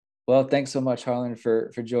Well, thanks so much, Harlan, for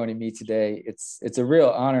joining me today. It's a real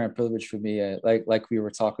honor and privilege for me. Like we were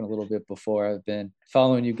talking a little bit before, I've been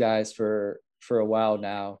following you guys for a while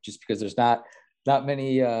now, just because there's not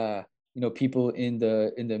many people in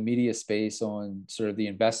the media space on sort of the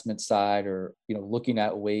investment side, or looking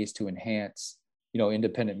at ways to enhance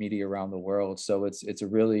independent media around the world. So it's a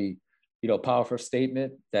really powerful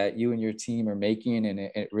statement that you and your team are making, and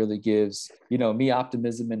it really gives me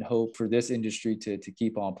optimism and hope for this industry to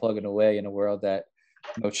keep on plugging away in a world that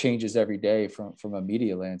changes every day from a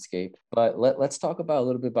media landscape. But let's talk about a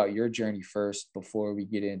little bit about your journey first before we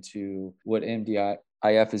get into what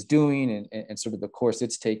MDIF is doing, and sort of the course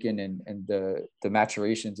it's taken, and the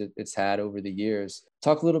maturations it's had over the years.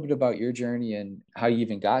 Talk a little bit about your journey and how you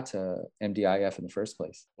even got to MDIF in the first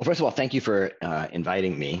place. Well, first of all, thank you for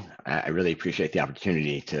inviting me. I really appreciate the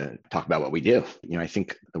opportunity to talk about what we do. I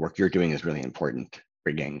think the work you're doing is really important,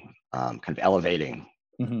 bringing kind of elevating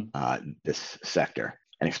this sector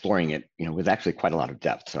and exploring it, with actually quite a lot of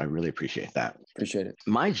depth. So I really appreciate that. Appreciate it.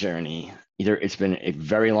 My journey, either it's been a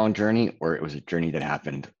very long journey or it was a journey that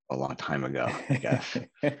happened a long time ago, I guess.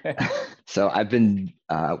 So I've been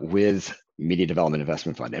with Media Development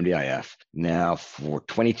Investment Fund, MDIF, now for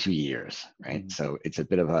 22 years, right? So it's a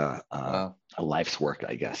bit of a life's work,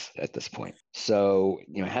 I guess, at this point. So,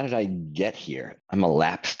 how did I get here? I'm a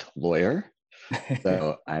lapsed lawyer.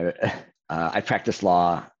 So I practiced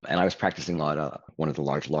law, and I was practicing law at one of the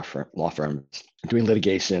large law firms, doing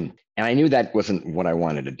litigation. And I knew that wasn't what I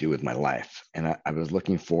wanted to do with my life. And I was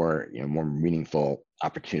looking for more meaningful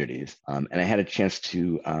opportunities. And I had a chance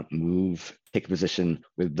to take a position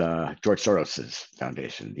with George Soros's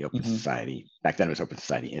foundation, the Open Society. Back then it was Open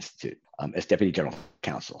Society Institute, as Deputy General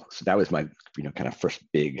Counsel. So that was my kind of first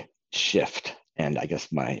big shift. And I guess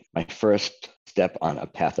my first step on a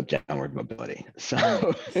path of downward mobility.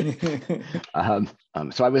 So,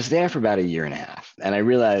 so I was there for about a year and a half, and I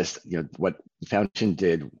realized, what the foundation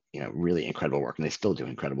did, really incredible work, and they still do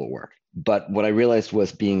incredible work. But what I realized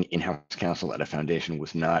was being in-house counsel at a foundation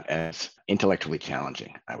was not as intellectually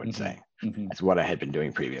challenging, I would say, as what I had been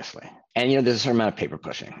doing previously. And, there's a certain amount of paper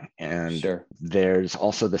pushing, and there's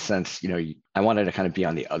also the sense, I wanted to kind of be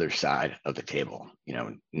on the other side of the table,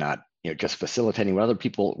 not just facilitating what other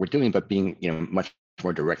people were doing, but being, much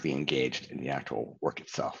more directly engaged in the actual work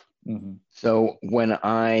itself. So when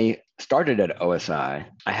I started at OSI,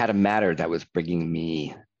 I had a matter that was bringing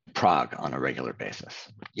me Prague on a regular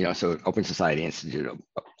basis. So Open Society Institute,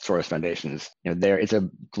 Soros Foundations, it's a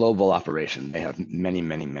global operation. They have many,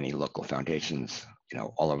 many, many local foundations,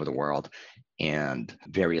 all over the world, and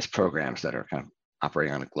various programs that are kind of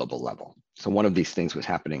operating on a global level. So one of these things was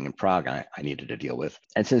happening in Prague I needed to deal with.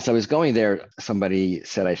 And since I was going there, somebody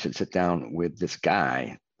said I should sit down with this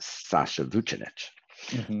guy, Sasha Vucinic,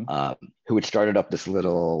 who had started up this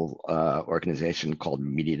little organization called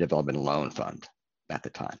Media Development Loan Fund at the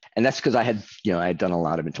time. And that's because I had done a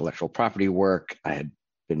lot of intellectual property work. I had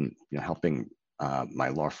been helping my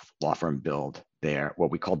law firm build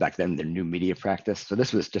what we called back then the new media practice. So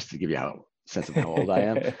this was just to give you a sense of how old I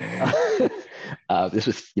am. This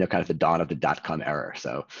was kind of the dawn of the .com era.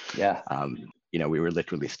 So we were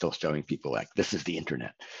literally still showing people like, this is the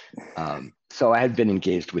internet. So I had been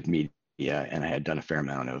engaged with media, and I had done a fair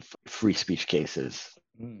amount of free speech cases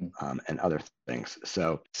and other things.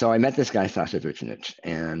 So I met this guy, Sasha Vucinic,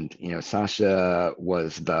 and Sasha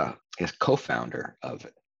was the co-founder of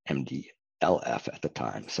MDLF at the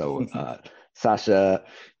time. So Sasha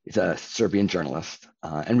is a Serbian journalist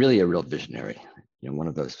and really a real visionary. One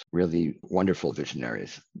of those really wonderful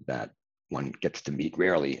visionaries that one gets to meet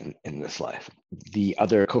rarely in this life. The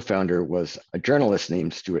other co-founder was a journalist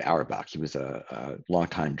named Stuart Auerbach. He was a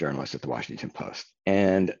longtime journalist at the Washington Post.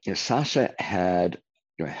 And Sasha had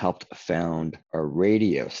helped found a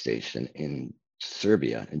radio station in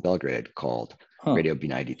Serbia, in Belgrade, called Radio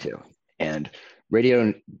B92. And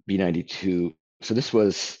Radio B92, so this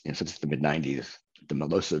was, since the mid-90s, the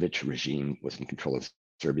Milosevic regime was in control of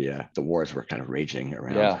Serbia. The wars were kind of raging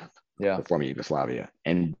around the former Yugoslavia.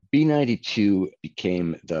 And B92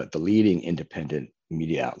 became the leading independent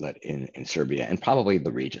media outlet in Serbia, and probably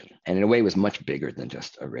the region. And in a way, it was much bigger than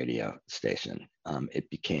just a radio station. It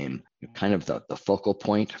became kind of the focal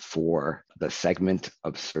point for the segment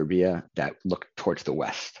of Serbia that looked towards the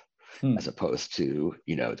West, as opposed to,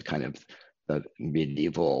 the kind of the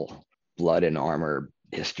medieval blood and armor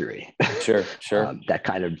history. Sure. That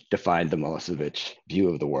kind of defined the Milosevic view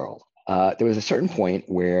of the world. There was a certain point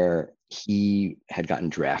where he had gotten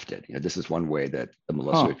drafted. This is one way that the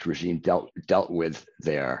Milosevic regime dealt with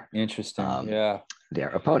their their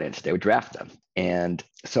opponents. They would draft them, and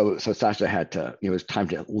so Sasha had to. It was time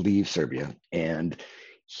to leave Serbia, and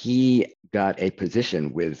he got a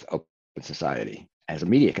position with Open Society as a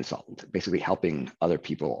media consultant, basically helping other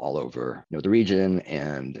people all over the region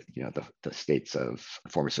and the states of the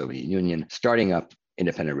former Soviet Union, starting up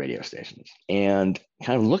independent radio stations. And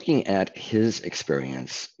kind of looking at his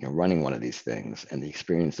experience running one of these things and the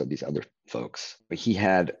experience of these other folks, he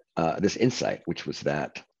had this insight, which was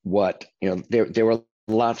that there were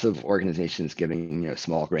lots of organizations giving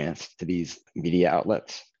small grants to these media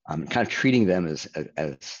outlets, kind of treating them as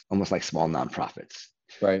almost like small nonprofits,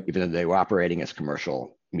 right? Even though they were operating as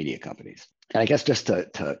commercial media companies. And I guess just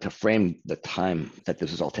to frame the time that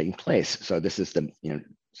this was all taking place, so this is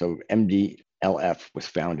so MDLF was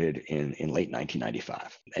founded in late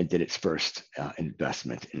 1995 and did its first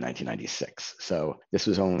investment in 1996. So this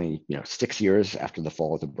was only 6 years after the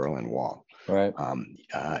fall of the Berlin Wall. Right.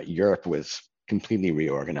 Europe was completely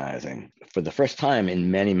reorganizing. For the first time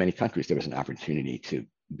in many, many countries, there was an opportunity to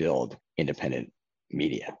build independent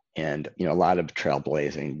media. And a lot of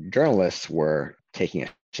trailblazing journalists were taking a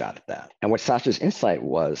shot at that. And what Sasha's insight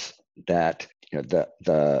was that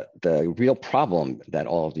the real problem that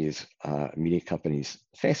all of these media companies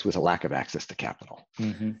face was a lack of access to capital.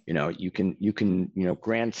 Mm-hmm. You can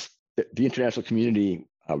grants. The international community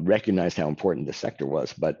recognized how important this sector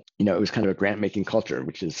was, but it was kind of a grant-making culture,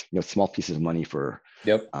 which is small pieces of money for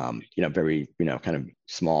very kind of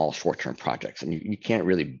small short-term projects, and you can't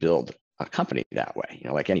really build a company that way.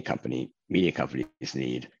 Like any company, media companies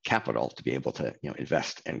need capital to be able to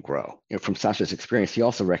invest and grow. From Sasha's experience, he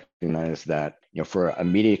also recognized that for a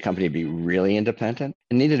media company to be really independent,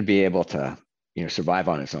 it needed to be able to survive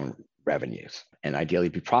on its own revenues and ideally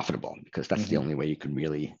be profitable, because that's the only way you can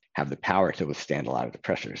really have the power to withstand a lot of the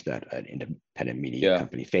pressures that an independent media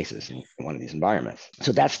company faces in one of these environments.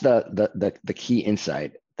 So that's the key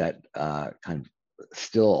insight that kind of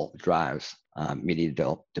still drives Media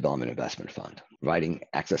Development Investment Fund, providing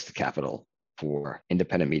access to capital for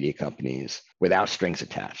independent media companies without strings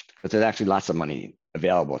attached. But there's actually lots of money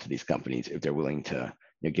available to these companies if they're willing to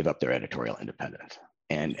give up their editorial independence.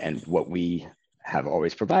 And what we have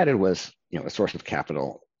always provided was a source of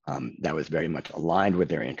capital that was very much aligned with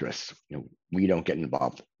their interests. We don't get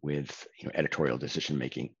involved with editorial decision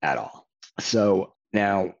making at all. So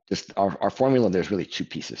now, just our formula, there's really two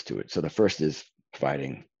pieces to it. So the first is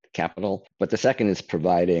providing capital, but the second is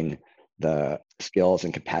providing the skills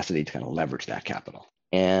and capacity to kind of leverage that capital.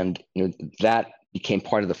 And that became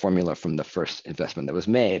part of the formula from the first investment that was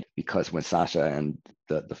made, because when Sasha and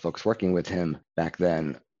the folks working with him back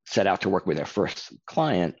then set out to work with their first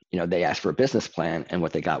client, they asked for a business plan, and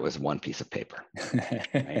what they got was one piece of paper.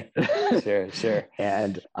 Right? Sure.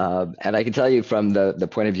 And I can tell you from the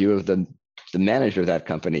point of view of the manager of that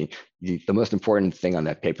company, the most important thing on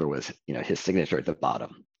that paper was his signature at the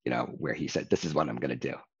bottom, where he said, "This is what I'm going to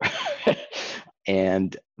do."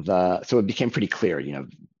 And so it became pretty clear,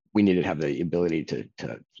 we needed to have the ability to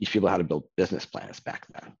teach people how to build business plans back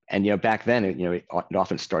then. And back then, it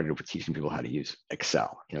often started with teaching people how to use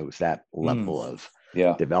Excel. It was that level of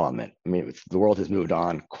development. I mean, the world has moved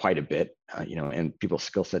on quite a bit, and people's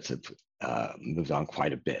skill sets have moved on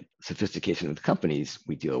quite a bit. Sophistication of the companies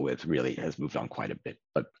we deal with really has moved on quite a bit.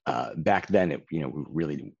 But back then, we were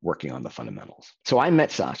really working on the fundamentals. So I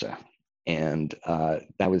met Sasha, and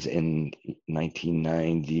that was in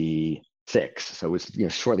 1996. So it was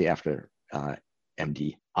shortly after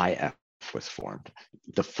MDIF was formed.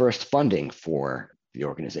 The first funding for the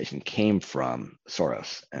organization came from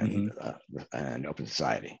Soros and Open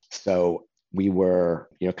Society. So we were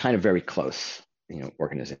kind of very close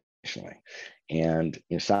organizationally. And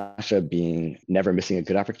Sasha, being never missing a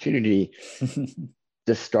good opportunity,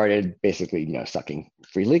 just started basically sucking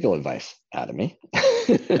free legal advice out of me.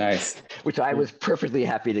 Nice. Which I was perfectly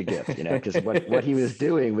happy to give, because what he was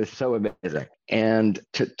doing was so amazing. And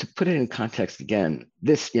to put it in context again,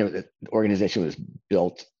 this the organization was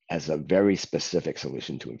built as a very specific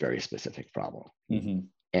solution to a very specific problem. Mm-hmm.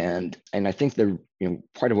 And I think the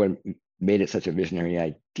part of what made it such a visionary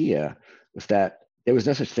idea was that there was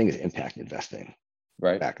no such thing as impact investing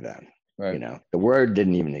back then. Right. The word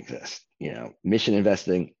didn't even exist. Mission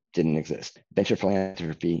investing didn't exist. Venture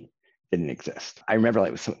philanthropy didn't exist. I remember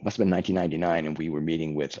it must have been 1999, and we were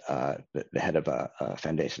meeting with the head of a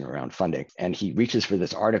foundation around funding, and he reaches for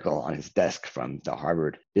this article on his desk from the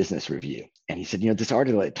Harvard Business Review, and he said, this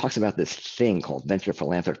article, it talks about this thing called venture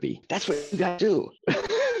philanthropy. That's what you guys do.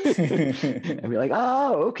 And we're like,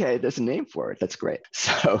 oh, okay, there's a name for it. That's great.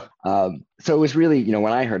 So it was really,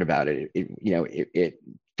 when I heard about it, it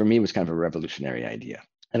for me was kind of a revolutionary idea.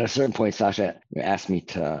 And at a certain point, Sasha asked me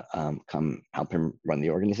to come help him run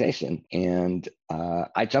the organization, and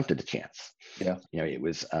I jumped at the chance. Yeah. It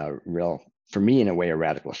was a real for me, in a way, a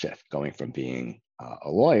radical shift, going from being a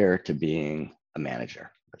lawyer to being a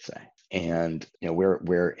manager, let's say. And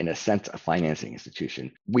we're in a sense a financing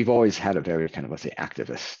institution. We've always had a very kind of, let's say,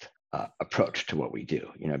 activist approach to what we do,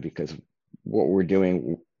 because what we're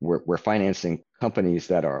doing, we're financing companies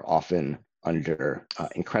that are often under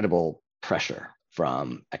incredible pressure,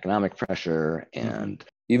 from economic pressure and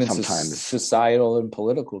even sometimes societal and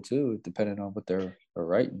political too, depending on what they're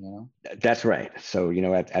writing. That's right. So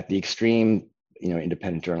at the extreme,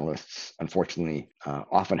 independent journalists unfortunately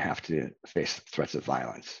often have to face threats of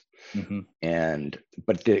violence.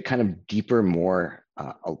 But the kind of deeper, more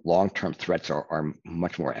long-term threats are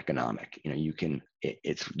much more economic. You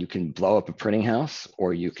can blow up a printing house,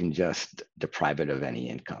 or you can just deprive it of any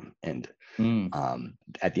income. And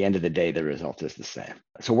at the end of the day, the result is the same.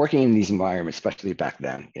 So working in these environments, especially back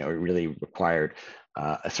then, it really required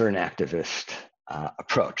a certain activist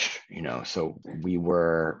approach. So we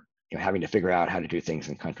were having to figure out how to do things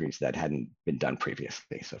in countries that hadn't been done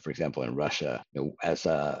previously. So, for example, in Russia, as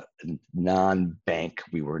a non-bank,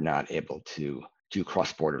 we were not able to do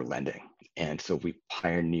cross-border lending, and so we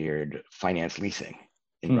pioneered finance leasing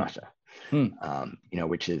in Russia.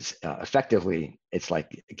 Which is effectively, it's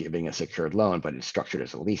like giving a secured loan, but it's structured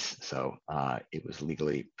as a lease. So it was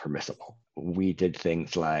legally permissible. We did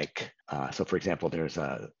things like, so for example, there was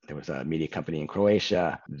a media company in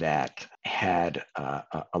Croatia that had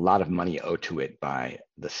a lot of money owed to it by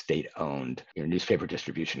the state-owned newspaper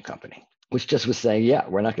distribution company, which just was saying, yeah,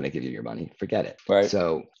 we're not going to give you your money, forget it. Right.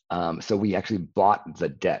 So we actually bought the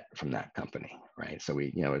debt from that company, right? So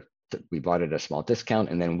we bought it at a small discount,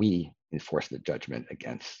 and then we enforced the judgment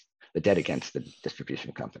against the debt against the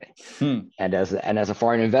distribution company. And as a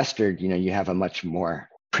foreign investor, you have a much more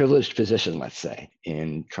privileged position, let's say,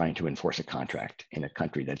 in trying to enforce a contract in a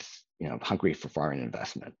country that's hungry for foreign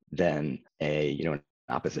investment than an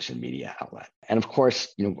opposition media outlet. And of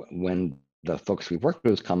course, when the folks we work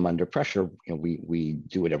with come under pressure, we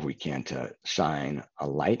do whatever we can to shine a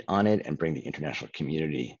light on it and bring the international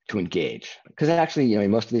community to engage. Because actually, in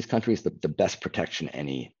most of these countries, the best protection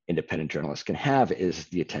any independent journalist can have is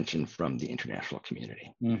the attention from the international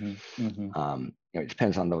community. It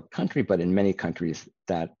depends on the country, but in many countries,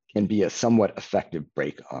 that can be a somewhat effective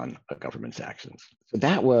brake on a government's actions. So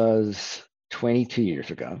that was 22 years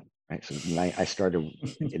ago, right? So I started,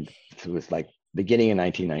 it was like beginning in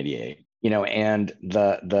 1998. And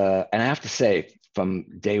and I have to say, from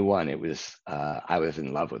day one, it was I was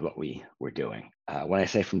in love with what we were doing. When I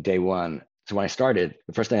say from day one, so when I started,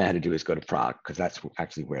 the first thing I had to do was go to Prague, because that's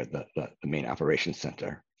actually where the main operations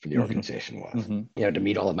center for the organization was. To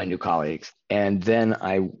meet all of my new colleagues, and then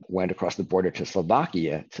I went across the border to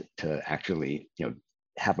Slovakia to actually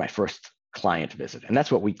have my first client visit, and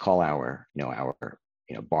that's what we call our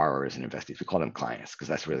borrowers and investees. We call them clients, because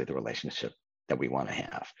that's really the relationship that we want to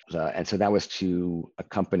have. And so that was to a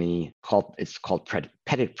company called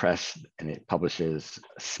Petit Press, and it publishes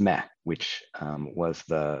SME, which was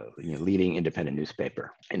the leading independent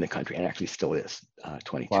newspaper in the country, and actually still is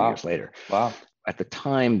 22 years later. Wow. At the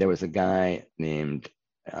time, there was a guy named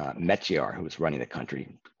Mečiar who was running the country,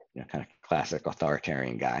 kind of classic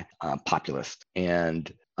authoritarian guy, populist. And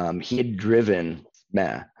he had driven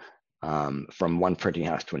SME from one printing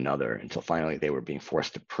house to another until finally they were being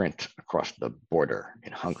forced to print across the border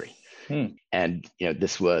in Hungary. And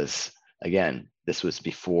this was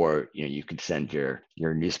before you could send your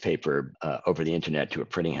newspaper over the internet to a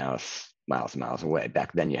printing house miles and miles away.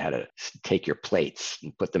 Back then, you had to take your plates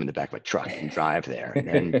and put them in the back of a truck and drive there, and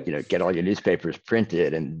then get all your newspapers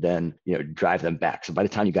printed, and then drive them back. So by the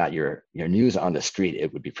time you got your news on the street,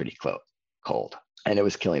 it would be pretty cold. And it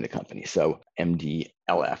was killing the company. So MDLF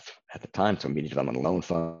at the time, so Media Development Loan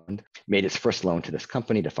Fund, made its first loan to this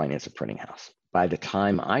company to finance a printing house. By the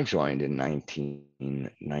time I joined in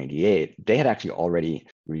 1998, they had actually already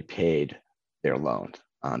repaid their loan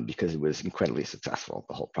because it was incredibly successful,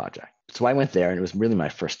 the whole project. So I went there, and it was really my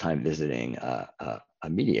first time visiting a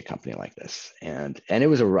media company like this, and it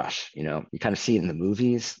was a rush. You kind of see it in the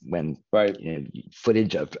movies when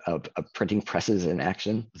footage of printing presses in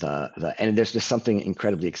action. And there's just something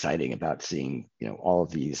incredibly exciting about seeing all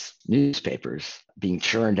of these newspapers being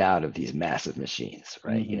churned out of these massive machines,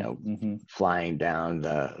 right? Flying down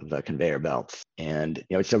the conveyor belts, and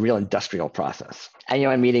it's a real industrial process. And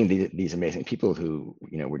I'm meeting these amazing people who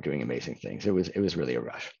were doing amazing things. It was really a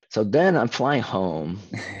rush. So then I'm flying home,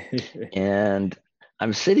 and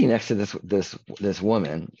I'm sitting next to this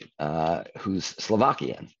woman who's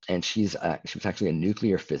Slovakian, and she was actually a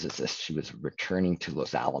nuclear physicist. She was returning to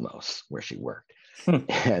Los Alamos, where she worked,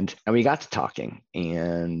 and we got to talking,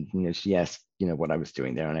 and she asked what I was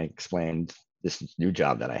doing there, and I explained this new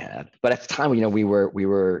job that I had. But at the time, we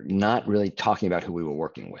were not really talking about who we were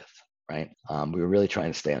working with. Right. We were really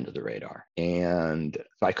trying to stay under the radar. And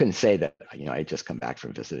so I couldn't say that, I had just come back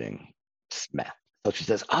from visiting SME. So she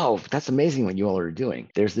says, "Oh, that's amazing what you all are doing.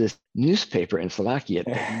 There's this newspaper in Slovakia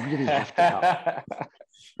that you really have to help."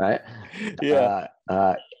 Right. Yeah.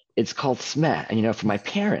 It's called SME. And, for my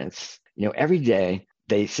parents, every day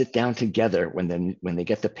they sit down together when they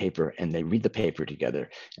get the paper and they read the paper together.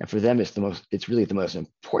 And for them, it's really the most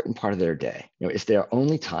important part of their day. It's their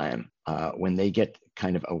only time when they get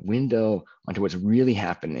kind of a window onto what's really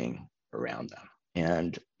happening around them.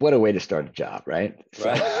 And what a way to start a job, right?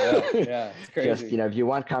 Right. Yeah. It's crazy. Just, if you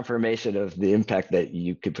want confirmation of the impact that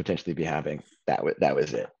you could potentially be having, that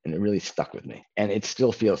was it. And it really stuck with me. And it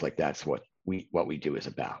still feels like that's what we do is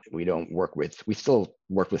about. We still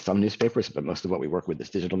work with some newspapers, but most of what we work with is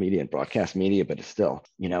digital media and broadcast media, but it's still,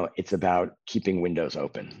 it's about keeping windows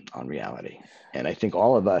open on reality. And I think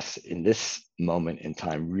all of us in this moment in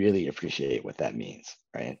time really appreciate what that means,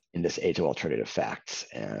 right? In this age of alternative facts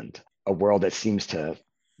and a world that seems to,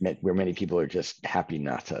 where many people are just happy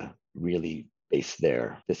not to really base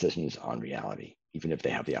their decisions on reality, even if they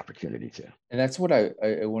have the opportunity to. And that's what I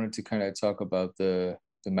wanted to kind of talk about, the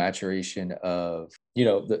maturation of,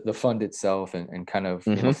 the fund itself, and kind of,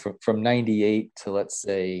 from 98 to, let's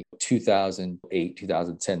say, 2008,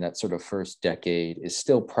 2010, that sort of first decade is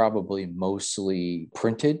still probably mostly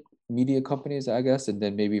printed media companies, I guess. And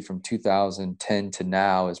then maybe from 2010 to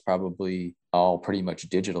now is probably all pretty much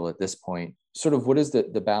digital at this point. Sort of what is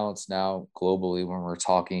the balance now globally when we're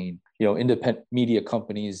talking, independent media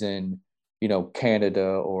companies in, Canada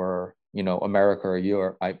or, America or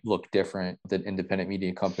Europe might look different than independent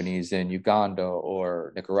media companies in Uganda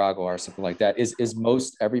or Nicaragua or something like that. Is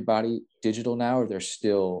most everybody digital now, or there's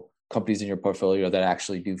still companies in your portfolio that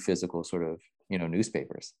actually do physical sort of,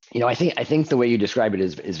 newspapers? I think the way you describe it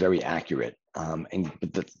is very accurate.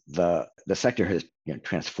 But the sector has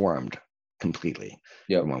transformed completely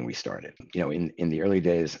from when we started. In the early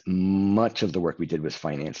days, much of the work we did was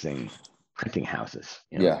financing printing houses,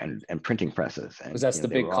 and printing presses. Because that's the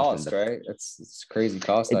big cost, right? It's crazy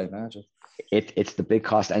cost, I imagine. It's the big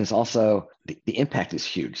cost, and it's also the impact is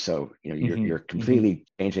huge. So you're completely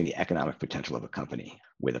changing the economic potential of a company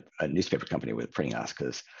with a newspaper company with a printing house,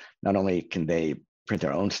 because not only can they print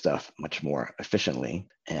their own stuff much more efficiently,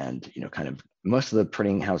 and kind of most of the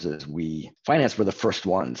printing houses we financed were the first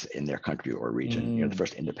ones in their country or region. The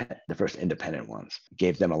first independent ones,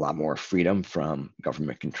 gave them a lot more freedom from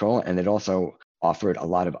government control, and it also offered a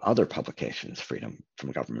lot of other publications freedom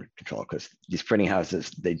from government control, because these printing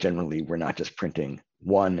houses, they generally were not just printing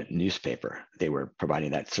one newspaper, they were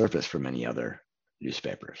providing that service for many other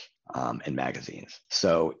newspapers and magazines.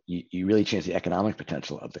 So you really change the economic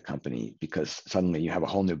potential of the company, because suddenly you have a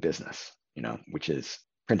whole new business, which is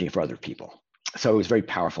printing for other people. So it was very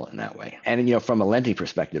powerful in that way. And, from a lending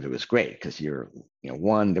perspective, it was great because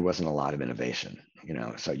one, there wasn't a lot of innovation,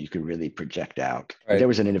 so you could really project out. Right. There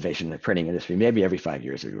was an innovation in the printing industry, maybe every 5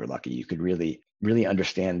 years, if you were lucky, you could really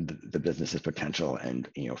understand the business's potential and,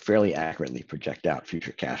 fairly accurately project out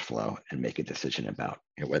future cash flow and make a decision about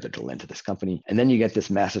whether to lend to this company. And then you get this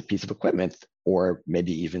massive piece of equipment, or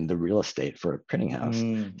maybe even the real estate for a printing house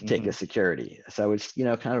to take as security. So it's,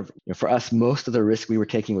 kind of, for us, most of the risk we were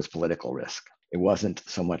taking was political risk. It wasn't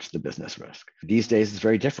so much the business risk. These days, it's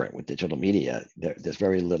very different with digital media. There's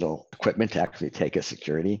very little equipment to actually take as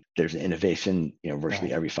security. There's innovation,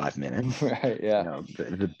 virtually every 5 minutes. Right. Yeah.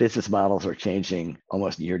 The business models are changing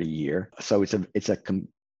almost year to year. So it's a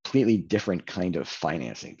completely different kind of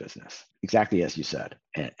financing business, exactly as you said.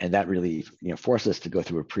 And that really, forced us to go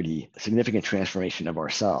through a pretty significant transformation of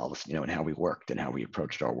ourselves, in how we worked and how we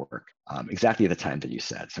approached our work, exactly at the time that you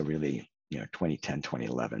said. So really, 2010,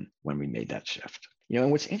 2011, when we made that shift.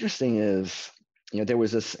 And what's interesting is, there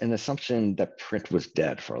was an assumption that print was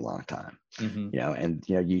dead for a long time, and,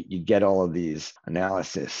 you get all of these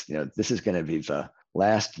analysis, this is going to be the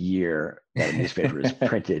last year that a newspaper is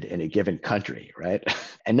printed in a given country, right?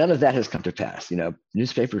 And none of that has come to pass.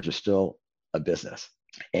 Newspapers are still a business.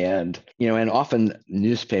 And, and often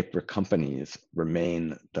newspaper companies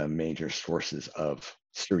remain the major sources of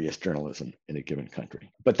serious journalism in a given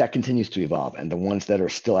country. But that continues to evolve. And the ones that are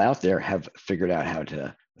still out there have figured out how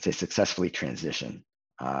to, let's say, successfully transition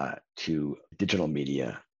to digital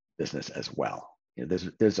media business as well.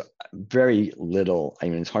 There's very little,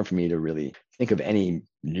 it's hard for me to really think of any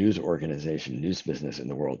news organization, news business in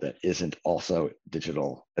the world that isn't also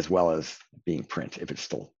digital as well as being print, if it's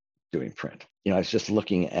still doing print. I was just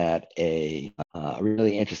looking at a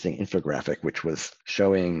really interesting infographic, which was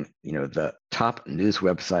showing, the top news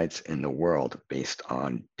websites in the world based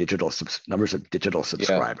on numbers of digital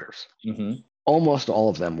subscribers. Yeah. Mm-hmm. Almost all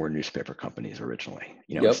of them were newspaper companies originally,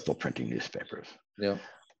 Yep. still printing newspapers. Yeah.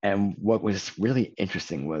 And what was really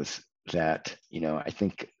interesting was that, I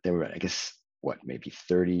think there were, I guess, maybe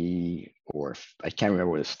 30, or I can't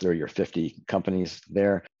remember whether it's 30 or 50 companies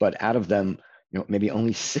there, but out of them, maybe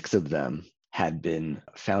only 6 of them had been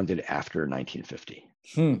founded after 1950.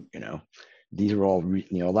 These are all,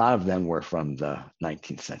 a lot of them were from the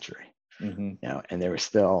 19th century. Mm-hmm. And they were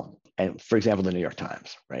still, and for example, the New York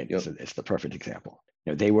Times, right? Yep. It's the perfect example.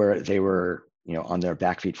 They were on their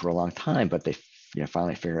back feet for a long time, but they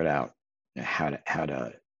finally figured out how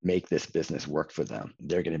to make this business work for them.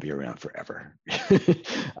 They're going to be around forever.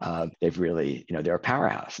 They've really, they're a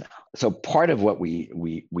powerhouse now. So part of what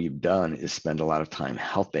we've done is spend a lot of time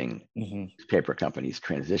helping paper companies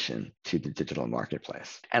transition to the digital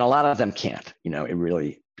marketplace. And a lot of them can't, it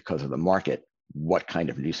really, because of the market, what kind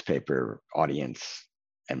of newspaper audience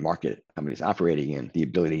and market companies operating in, the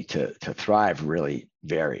ability to thrive really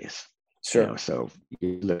varies. Sure. So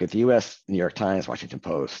you look at the US, New York Times, Washington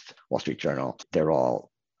Post, Wall Street Journal, they're all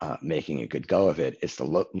making a good go of it. It's the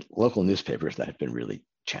local newspapers that have been really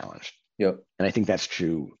challenged. Yep. And I think that's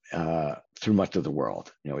true through much of the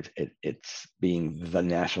world. It's being the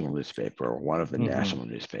national newspaper or one of the national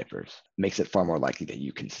newspapers makes it far more likely that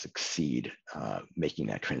you can succeed making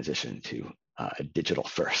that transition to a digital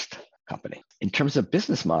first company. In terms of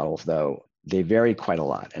business models, though, they vary quite a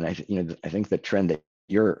lot. And I think the trend that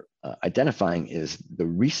you're identifying is the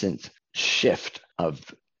recent shift of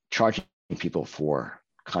charging people for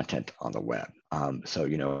content on the web.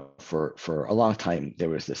 So for a long time there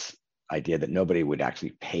was this idea that nobody would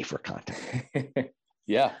actually pay for content.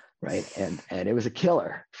 Yeah. Right. And it was a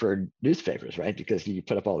killer for newspapers, right? Because you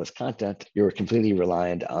put up all this content, you were completely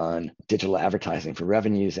reliant on digital advertising for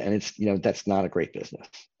revenues. And it's, that's not a great business,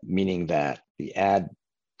 meaning that the ad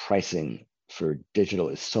pricing for digital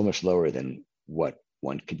is so much lower than what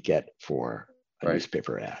one could get for a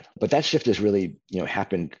newspaper ad. But that shift has really,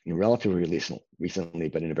 happened relatively recently,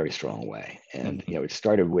 but in a very strong way. And, it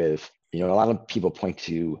started with, a lot of people point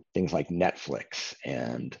to things like Netflix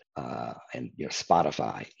and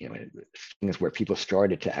Spotify, things where people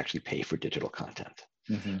started to actually pay for digital content.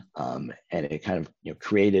 And it kind of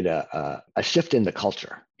created a shift in the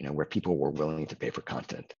culture, where people were willing to pay for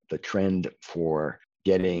content. The trend for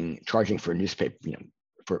charging for newspaper,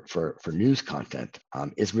 for news content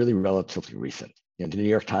is really relatively recent. The New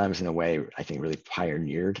York Times, in a way, I think really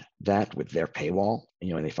pioneered that with their paywall.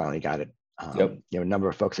 And they finally got it. A number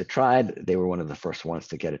of folks had tried. They were one of the first ones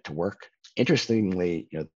to get it to work. Interestingly,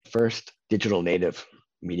 the first digital native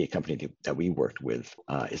media company that we worked with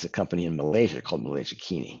is a company in Malaysia called Malaysia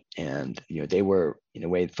Kini. And they were, in a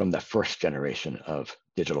way, from the first generation of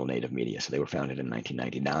digital native media. So they were founded in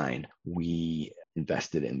 1999. We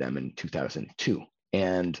invested in them in 2002.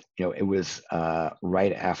 And it was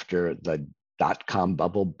right after the dot-com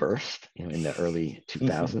bubble burst in the early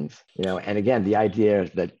 2000s. And again, the idea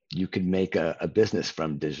that you could make a business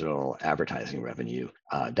from digital advertising revenue,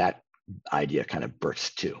 that idea kind of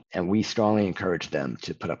burst too. And we strongly encouraged them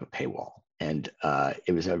to put up a paywall. And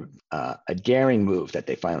it was a daring move that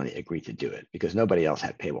they finally agreed to do it, because nobody else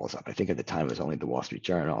had paywalls up. I think at the time it was only the Wall Street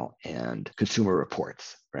Journal and Consumer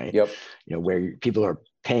Reports, right? Yep. Where people are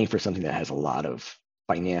paying for something that has a lot of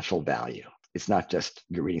financial value. It's not just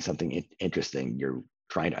you're reading something interesting, you're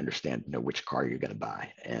trying to understand which car you're going to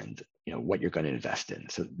buy and what you're going to invest in.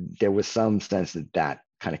 So there was some sense that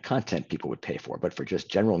kind of content people would pay for, but for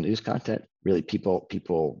just general news content, really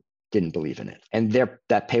people didn't believe in it. And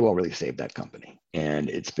that paywall really saved that company. And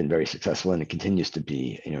it's been very successful, and it continues to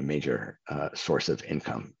be a major source of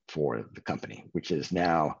income for the company, which is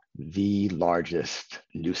now the largest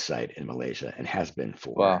news site in Malaysia and has been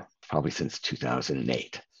for probably since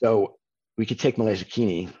 2008. So we could take Malaysia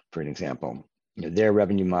Kini for an example. Their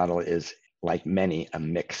revenue model is, like many, a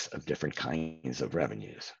mix of different kinds of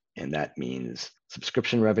revenues. And that means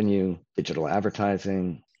subscription revenue, digital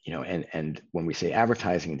advertising, and when we say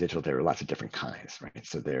advertising and digital, there are lots of different kinds, right?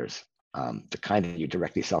 So there's the kind that you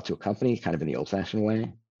directly sell to a company, kind of in the old-fashioned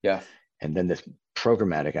way. Yeah. And then this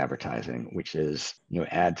programmatic advertising, which is,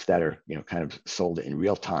 ads that are, kind of sold in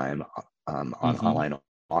real time on online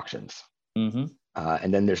auctions.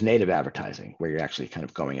 And then there's native advertising, where you're actually kind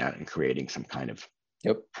of going out and creating some kind of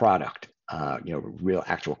product real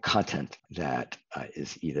actual content that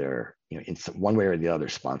is either, in some, one way or the other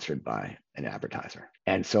sponsored by an advertiser.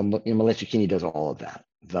 And so, Malaysia Kini does all of that.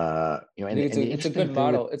 I think it's a good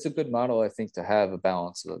model. It's a good model, I think, to have a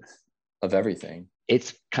balance of everything.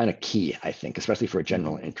 It's kind of key, I think, especially for a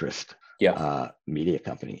general interest Yeah. media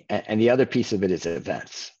company. And the other piece of it is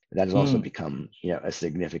events. That has also become, a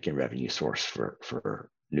significant revenue source for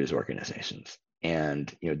news organizations.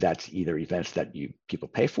 And that's either events that people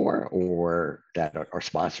pay for or that are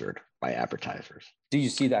sponsored by advertisers. Do you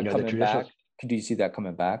see that coming back? Do you see that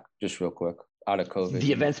coming back? Just real quick, out of COVID.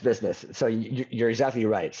 The events business. So you're exactly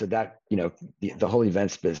right. So that the whole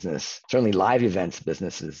events business, certainly live events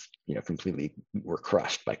businesses, completely were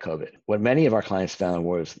crushed by COVID. What many of our clients found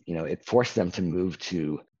was, it forced them to move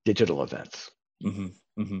to digital events. Mm-hmm.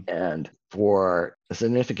 Mm-hmm. And for a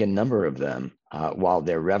significant number of them, while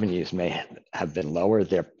their revenues may have been lower,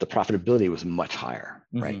 the profitability was much higher,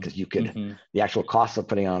 right? Because you could, the actual cost of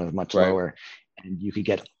putting on is much lower, and you could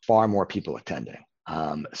get far more people attending.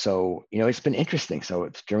 So, it's been interesting. So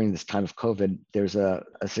it's during this time of COVID, there's a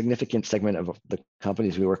significant segment of the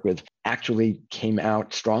companies we work with actually came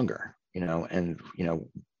out stronger, and,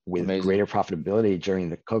 with Amazing. Greater profitability during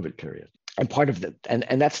the COVID period. And part of the,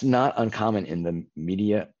 and that's not uncommon in the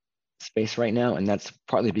media space right now. And that's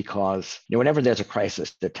partly because, whenever there's a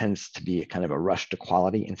crisis, there tends to be kind of a rush to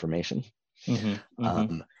quality information.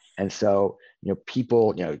 And so,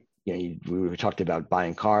 people, we talked about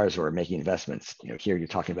buying cars or making investments. Here you're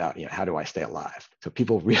talking about, how do I stay alive? So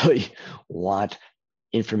people really want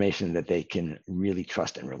information that they can really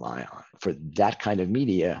trust and rely on. For that kind of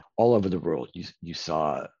media, all over the world, you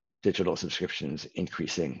saw digital subscriptions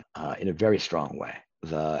increasing in a very strong way.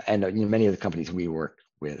 And many of the companies we work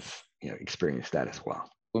with, experienced that as well.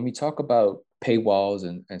 When we talk about paywalls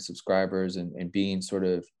and subscribers and being sort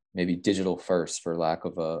of maybe digital first, for lack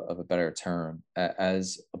of a better term,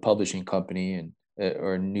 as a publishing company and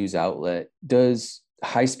or a news outlet, does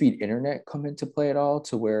high-speed internet come into play at all,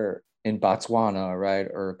 to where in Botswana, right,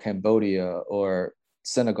 or Cambodia or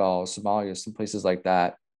Senegal, Somalia, some places like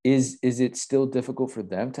that, is it still difficult for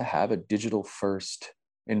them to have a digital first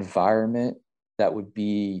environment that would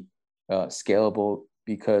be scalable,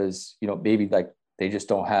 because maybe like they just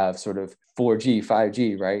don't have sort of 4G,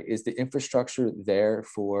 5G, right? Is the infrastructure there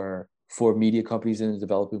for media companies in the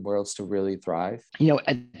developing worlds to really thrive?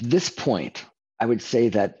 At this point, I would say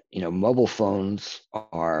that mobile phones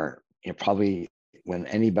are probably, when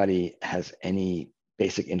anybody has any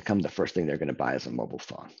basic income, the first thing they're going to buy is a mobile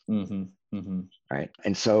phone. Right.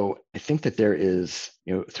 And so I think that there is,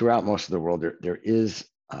 throughout most of the world, there is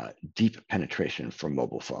deep penetration for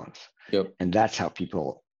mobile phones. Yep. And that's how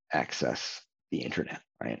people access the internet,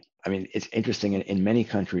 right? I mean, it's interesting in many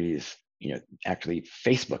countries, actually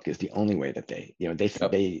Facebook is the only way that they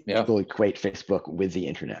people equate Facebook with the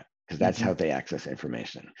internet, because that's how they access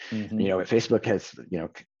information. Facebook has,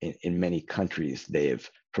 in many countries, they've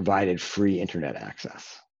provided free internet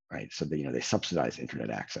access, right? So they subsidize internet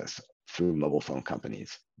access through mobile phone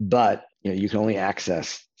companies, but you can only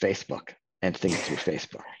access Facebook and things through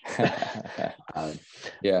Facebook.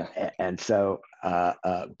 And so,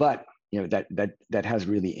 but that has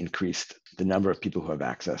really increased the number of people who have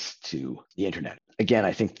access to the internet. Again,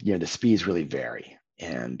 I think the speeds really vary,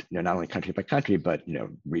 and not only country by country, but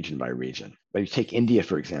region by region. But you take India,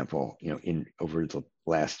 for example, in over the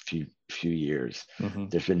last few years,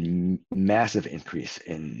 there's been massive increase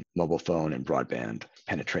in mobile phone and broadband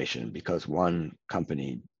penetration, because one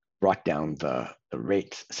company brought down the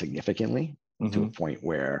rates significantly to a point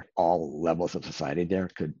where all levels of society there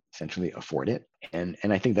could essentially afford it. And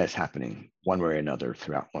I think that's happening one way or another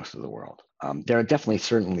throughout most of the world. There are definitely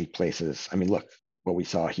certainly places, I mean, look, what we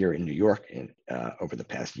saw here in New York over the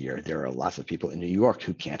past year, there are lots of people in New York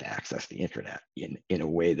who can't access the internet in a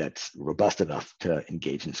way that's robust enough to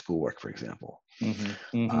engage in schoolwork, for example.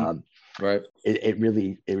 Right. It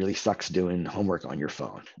really sucks doing homework on your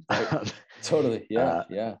phone. Totally.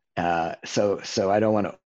 Yeah. So I don't want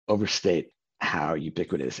to overstate how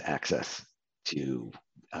ubiquitous access to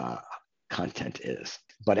content is,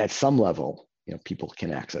 but at some level, people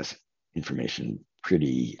can access information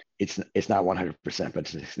pretty. It's not 100%, but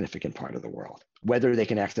it's a significant part of the world. Whether they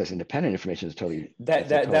can access independent information is totally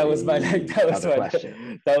that was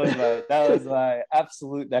my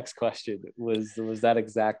absolute next question was that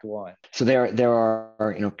exact one. So there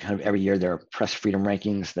are kind of every year there are press freedom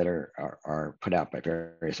rankings that are put out by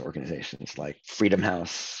various organizations like Freedom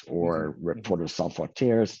House or Reporters Sans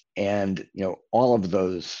Frontières, and all of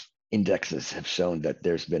those indexes have shown that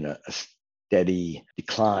there's been a steady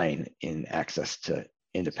decline in access to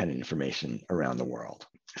independent information around the world.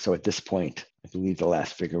 So at this point, I believe the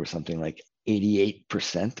last figure was something like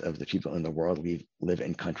 88% of the people in the world live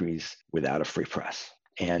in countries without a free press.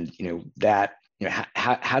 And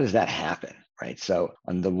how does that happen? Right. So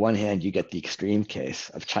on the one hand, you get the extreme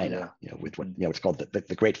case of China, with what's called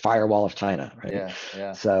the Great Firewall of China, right? Yeah,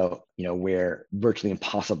 yeah. So, where virtually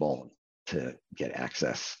impossible to get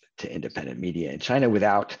access to independent media in China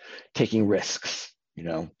without taking risks,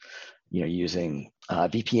 using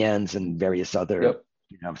VPNs and various other,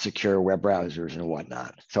 secure web browsers and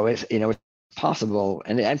whatnot. So it's possible,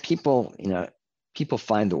 and people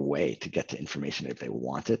find a way to get to information if they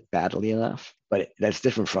want it badly enough, but that's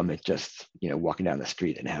different from it just walking down the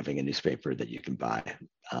street and having a newspaper that you can buy,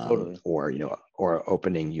 Totally. or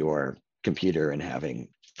opening your computer and having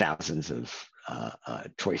thousands of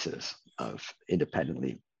choices of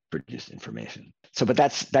independently produced information. So, but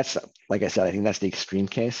that's like I said, I think that's the extreme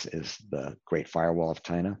case, is the Great Firewall of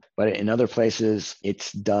China. But in other places,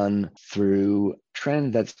 it's done through a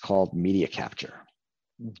trend that's called media capture,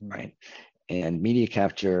 right? And media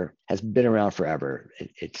capture has been around forever.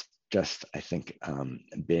 It's just, I think,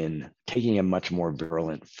 been taking a much more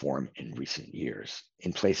virulent form in recent years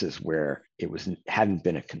in places where it hadn't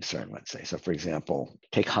been a concern, let's say. So for example,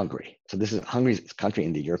 take Hungary. So this is Hungary's country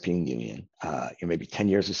in the European Union. Maybe 10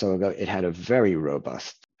 years or so ago, it had a very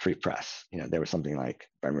robust free press. There was something like,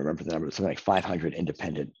 if I remember the number, something like 500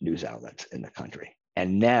 independent news outlets in the country.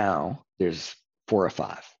 And now there's 4 or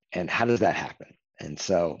 5. And how does that happen? And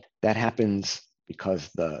so that happens because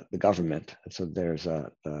the government, so there's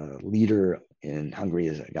a leader in Hungary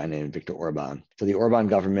is a guy named Viktor Orban. So the Orban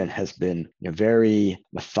government has been very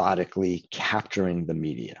methodically capturing the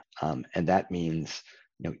media. And that means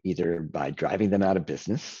either by driving them out of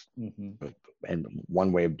business, and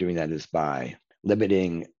one way of doing that is by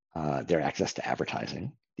limiting their access to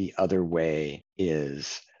advertising. The other way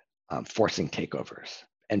is forcing takeovers.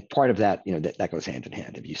 And part of that, that goes hand in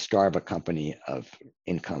hand. If you starve a company of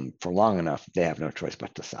income for long enough, they have no choice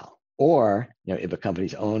but to sell. Or, if a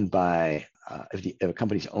company's owned by, if a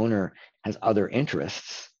company's owner has other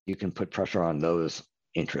interests, you can put pressure on those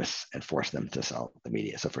interests and force them to sell the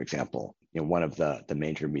media. So, for example, one of the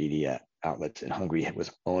major media outlets in Hungary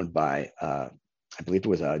was owned by, I believe it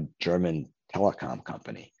was a German telecom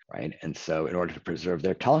company, right? And so, in order to preserve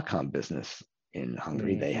their telecom business in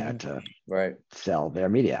Hungary, they had to sell their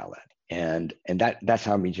media outlet, and that's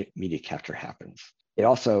how media capture happens. It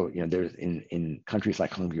also, there's in countries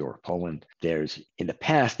like Hungary or Poland, in the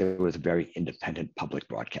past there was a very independent public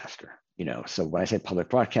broadcaster. So when I say public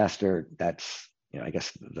broadcaster, that's I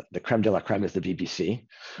guess the creme de la creme is the BBC,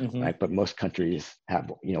 right? But most countries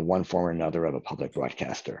have one form or another of a public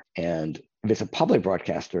broadcaster, and if it's a public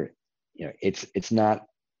broadcaster, it's not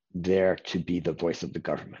there to be the voice of the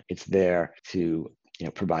government. It's there to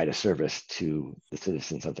provide a service to the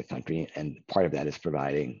citizens of the country, and part of that is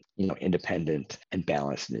providing independent and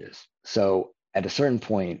balanced news. So at a certain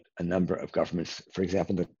point, a number of governments, for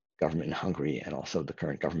example, the government in Hungary and also the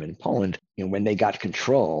current government in Poland, when they got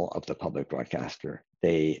control of the public broadcaster,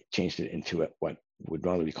 they changed it into what would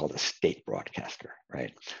normally be called a state broadcaster,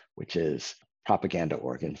 right? Which is propaganda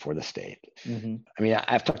organ for the state. I mean,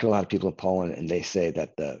 I've talked to a lot of people in Poland, and they say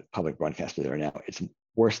that the public broadcaster there now, it's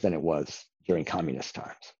worse than it was during communist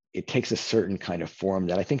times. It takes a certain kind of form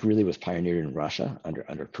that I think really was pioneered in Russia under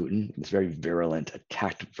Putin. This very virulent,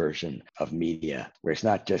 attacked version of media, where it's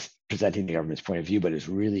not just presenting the government's point of view, but is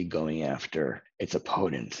really going after its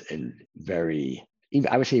opponents in very,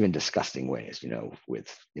 I would say, even disgusting ways,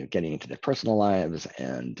 with getting into their personal lives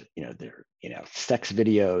and their sex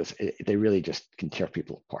videos. They really just can tear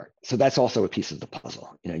people apart. So that's also a piece of the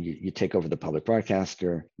puzzle. You take over the public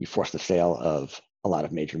broadcaster, you force the sale of a lot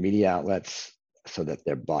of major media outlets so that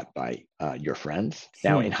they're bought by your friends.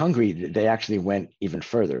 Now in Hungary, they actually went even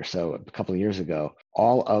further. So a couple of years ago,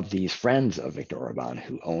 all of these friends of Viktor Orban,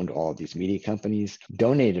 who owned all of these media companies,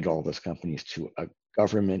 donated all those companies to a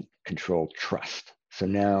government-controlled trust. So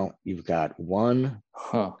now you've got one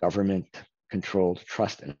government-controlled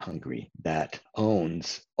trust in Hungary that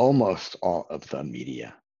owns almost all of the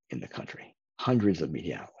media in the country, hundreds of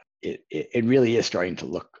media outlets. It really is starting to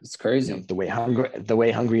look. It's crazy. The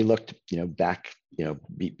way Hungary looked, back,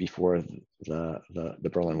 before the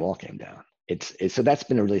Berlin Wall came down. So that's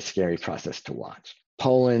been a really scary process to watch.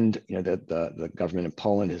 Poland, the government in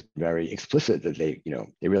Poland is very explicit that they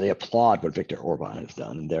really applaud what Viktor Orban has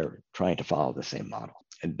done, and they're trying to follow the same model.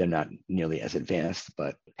 And they're not nearly as advanced,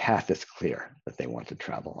 but the path is clear that they want to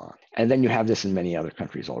travel on. And then you have this in many other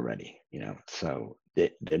countries already, so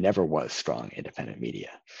there never was strong independent media.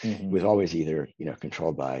 It was always either,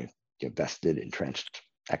 controlled by vested, entrenched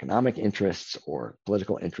economic interests or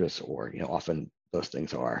political interests, or often those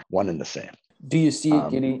things are one and the same. Do you see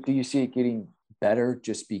it getting? Do you see it getting better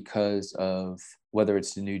just because of whether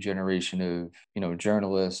it's the new generation of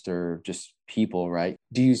journalists or just people, right?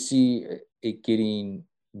 Do you see it getting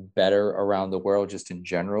better around the world just in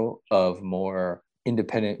general of more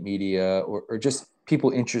independent media or just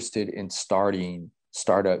people interested in starting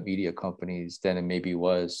startup media companies than it maybe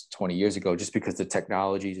was 20 years ago, just because the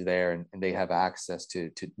technology is there and they have access to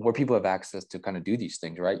more people have access to kind of do these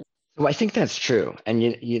things, right? Well, I think that's true,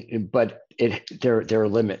 and but there are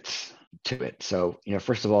limits to it. So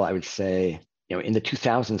first of all, I would say in the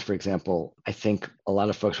 2000s, for example, I think a lot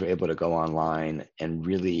of folks were able to go online and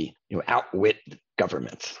really outwit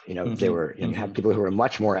governments. They were you have people who were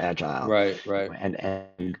much more agile, right,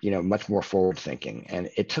 and much more forward thinking. And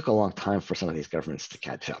it took a long time for some of these governments to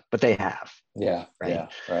catch up, but they have. Yeah, right. Yeah,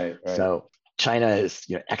 right. So China is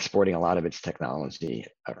exporting a lot of its technology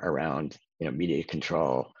around media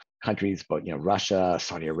control. Countries, but Russia,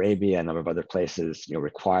 Saudi Arabia, a number of other places,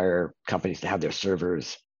 require companies to have their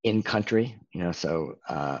servers in country, so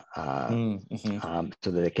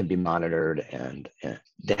so that it can be monitored, and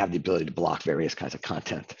they have the ability to block various kinds of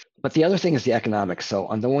content. But the other thing is the economics. So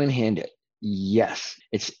on the one hand, yes,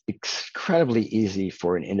 it's incredibly easy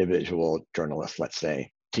for an individual journalist, let's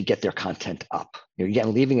say, to get their content up.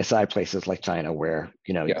 Again, leaving aside places like China where,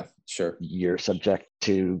 sure, you're subject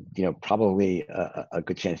to, probably a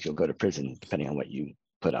good chance you'll go to prison depending on what you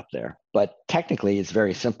put up there. But technically it's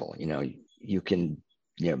very simple. You can,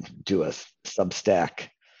 do a Substack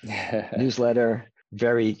newsletter.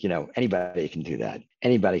 Very, anybody can do that.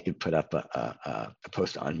 Anybody could put up a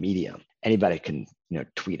post on Medium. Anybody can,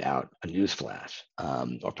 tweet out a news flash,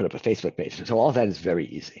 or put up a Facebook page. So all of that is very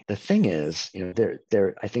easy. The thing is,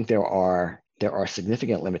 I think there are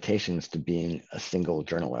significant limitations to being a single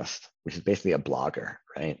journalist, which is basically a blogger,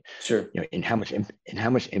 right? Sure. In how much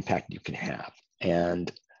impact you can have. And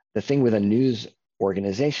the thing with a news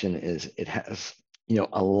organization is it has,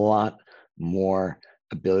 a lot more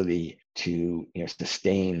ability to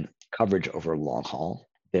sustain coverage over long haul.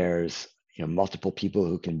 There's multiple people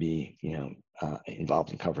who can be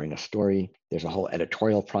involved in covering a story. There's a whole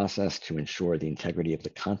editorial process to ensure the integrity of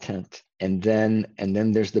the content, and then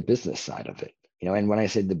there's the business side of it. And when I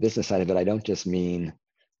say the business side of it, I don't just mean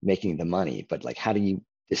making the money, but like how do you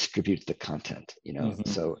distribute the content?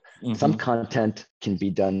 So some content can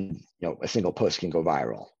be done. A single post can go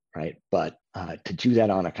viral, right? But to do that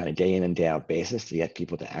on a kind of day in and day out basis, to get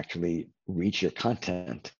people to actually reach your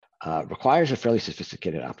content, requires a fairly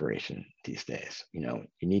sophisticated operation these days. You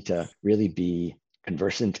need to really be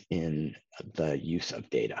conversant in the use of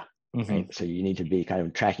data, right? So you need to be kind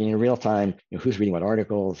of tracking in real time, who's reading what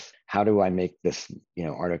articles, how do I make this,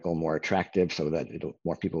 article more attractive so that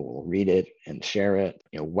more people will read it and share it?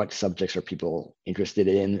 What subjects are people interested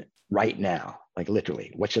in right now? Like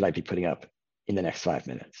literally, what should I be putting up in the next 5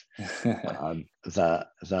 minutes? All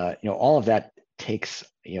of that takes,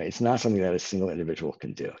 it's not something that a single individual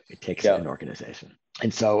can do. It takes an organization.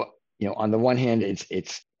 And so, on the one hand,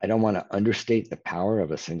 it's I don't want to understate the power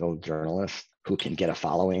of a single journalist who can get a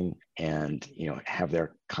following and, have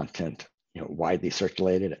their content, widely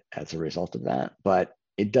circulated as a result of that. But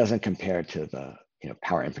it doesn't compare to the,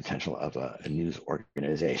 power and potential of a news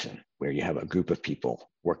organization where you have a group of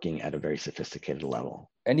people working at a very sophisticated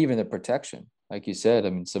level. And even the protection, like you said,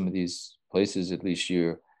 I mean, some of these places, at least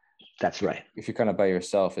that's right. If you're kind of by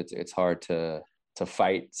yourself, it's hard to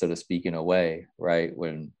fight, so to speak, in a way, right?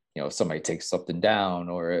 When somebody takes something down,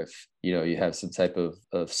 or if you have some type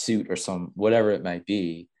of suit or some whatever it might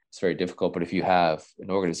be, it's very difficult. But if you have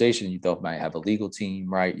an organization, you might have a legal team,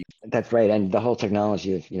 right? That's right. And the whole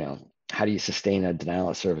technology of how do you sustain a denial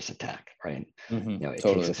of service attack, right? It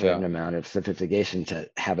takes a certain amount of sophistication to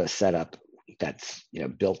have a setup that's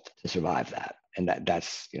built to survive that, and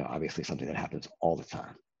that's obviously something that happens all the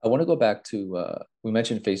time. I want to go back to we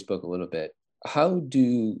mentioned Facebook a little bit. How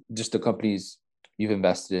do just the companies you've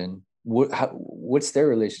invested in, what's their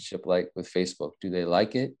relationship like with Facebook? Do they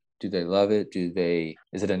like it? Do they love it?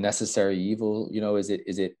 Is it a necessary evil? Is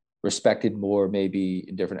it respected more maybe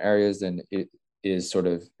in different areas than it is sort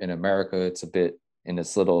of in America? It's a bit in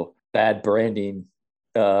this little bad branding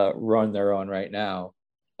run they're on right now.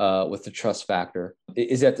 With the trust factor.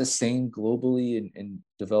 Is that the same globally in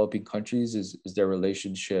developing countries? Is their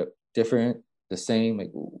relationship different, the same?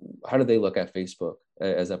 Like, how do they look at Facebook?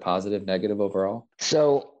 As a positive, negative overall?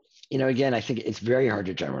 So, again, I think it's very hard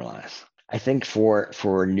to generalize. I think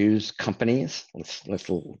for news companies, let's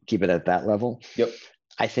keep it at that level. Yep.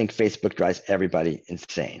 I think Facebook drives everybody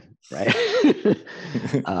insane, right?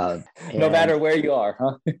 No matter And where you are,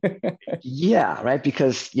 huh? yeah, right.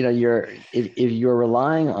 Because if you're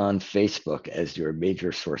relying on Facebook as your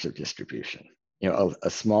major source of distribution, a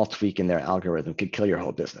small tweak in their algorithm could kill your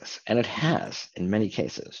whole business. And it has in many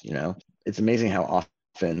cases. It's amazing how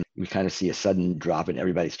often we kind of see a sudden drop in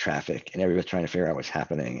everybody's traffic and everybody's trying to figure out what's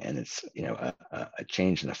happening. And it's, a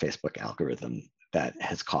change in the Facebook algorithm that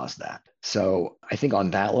has caused that. So I think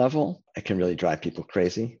on that level, it can really drive people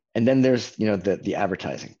crazy. And then there's, the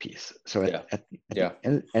advertising piece. So Yeah. at Yeah.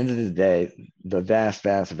 the end of the day, the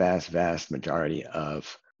vast majority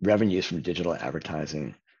of revenues from digital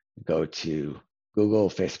advertising go to Google,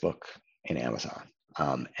 Facebook, and Amazon.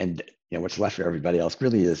 And what's left for everybody else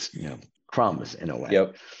really is crumbs in a way.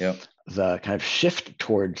 Yep. Yep. The kind of shift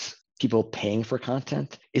towards people paying for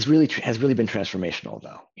content has really been transformational,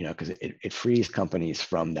 though, because it frees companies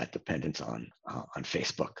from that dependence on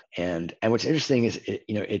Facebook. And what's interesting is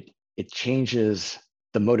it changes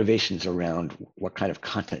the motivations around what kind of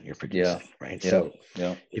content you're producing, right? Yeah. So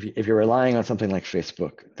yeah. if you're relying on something like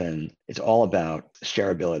Facebook, then it's all about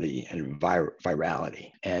shareability and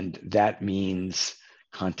virality, and that means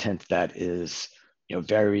content that is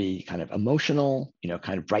very kind of emotional,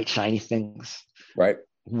 kind of bright shiny things. Right.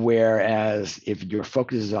 Whereas if your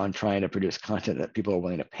focus is on trying to produce content that people are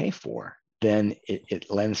willing to pay for, then it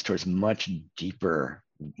lends towards much deeper,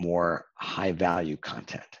 more high value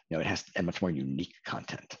content. It has and much more unique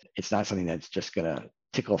content. It's not something that's just going to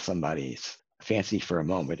tickle somebody's fancy for a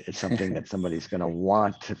moment. It's something that somebody's going to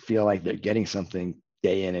want to feel like they're getting something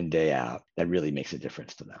day in and day out that really makes a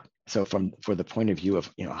difference to them. So for the point of view of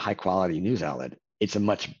a high quality news outlet, it's a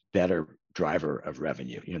much better driver of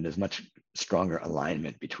revenue. There's much stronger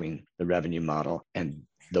alignment between the revenue model and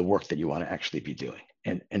the work that you want to actually be doing.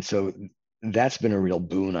 And so that's been a real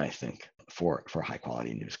boon, I think, for high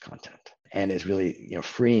quality news content, and is really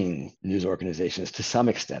freeing news organizations to some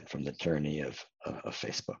extent from the tyranny of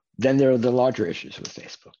Facebook. Then there are the larger issues with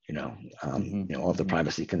Facebook, all of the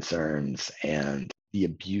privacy concerns and the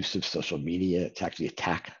abuse of social media to actually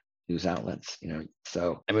attack news outlets.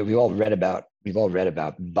 So I mean, we've all read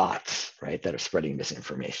about bots, right, that are spreading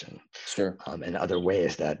misinformation. Sure. And other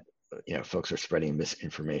ways that folks are spreading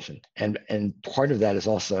misinformation. And part of that is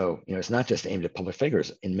also, it's not just aimed at public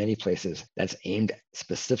figures. In many places, that's aimed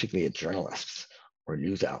specifically at journalists or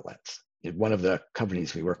news outlets. One of the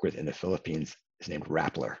companies we work with in the Philippines is named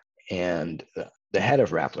Rappler. And the head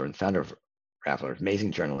of Rappler and founder of Rappler,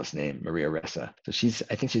 amazing journalist named Maria Ressa. So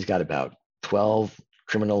I think she's got about 12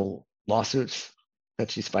 criminal lawsuits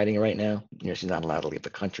that she's fighting right now. She's not allowed to leave the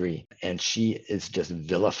country, and she is just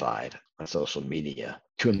vilified on social media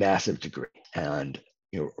to a massive degree. And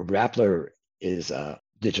Rappler is a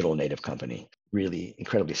digital native company, really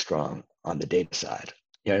incredibly strong on the data side.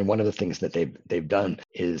 And one of the things that they've done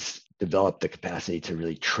is develop the capacity to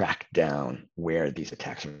really track down where these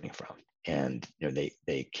attacks are coming from, and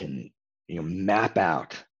they can map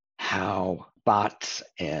out how bots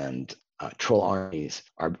and troll armies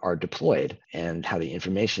are deployed, and how the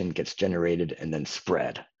information gets generated and then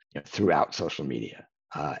spread throughout social media.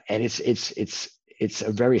 And it's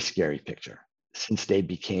a very scary picture, since they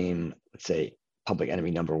became, let's say, public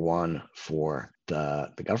enemy number one for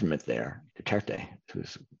the government there, Duterte, who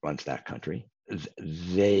runs that country.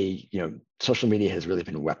 Social media has really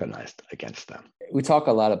been weaponized against them. We talk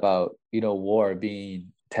a lot about war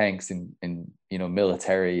being tanks and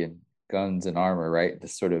military and guns and armor, right?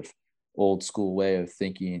 This sort of old school way of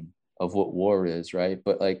thinking of what war is, right?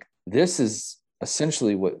 But like, this is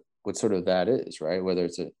essentially what sort of that is, right? Whether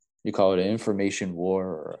it's you call it an information war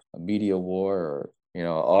or a media war or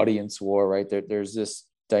audience war, right? There's this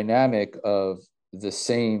dynamic of the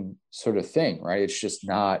same sort of thing, right? It's just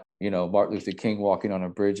not Martin Luther King walking on a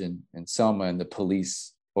bridge in Selma and the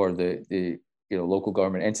police or the local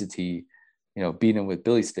government entity beating him with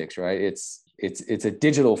billy sticks, right? It's a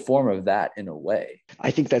digital form of that in a way.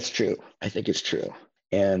 I think that's true. I think it's true.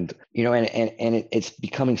 And, it's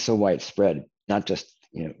becoming so widespread, not just,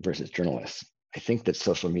 versus journalists. I think that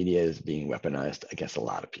social media is being weaponized against a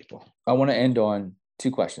lot of people. I want to end on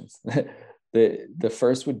two questions. The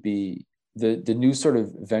first would be the new sort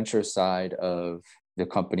of venture side of the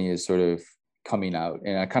company is sort of coming out.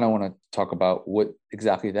 And I kind of want to talk about what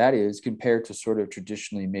exactly that is compared to sort of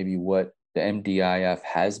traditionally maybe what the MDIF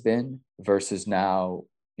has been versus now,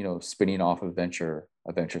 spinning off a venture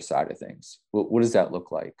side of things. What does that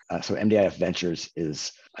look like? So MDIF Ventures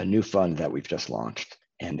is a new fund that we've just launched,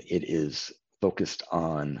 and it is focused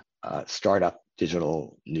on startup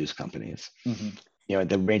digital news companies. Mm-hmm.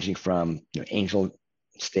 They're ranging from angel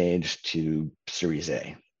stage to Series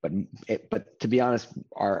A. but to be honest,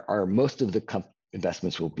 our most of the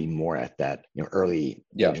investments will be more at that early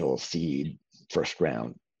Yeah. angel seed first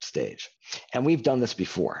round stage, and we've done this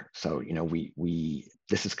before. So we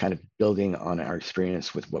this is kind of building on our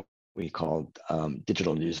experience with what we called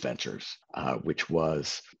Digital News Ventures, which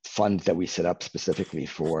was funds that we set up specifically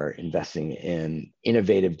for investing in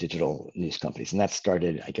innovative digital news companies. And that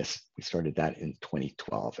started, I guess we started that in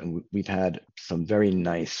 2012. And we've had some very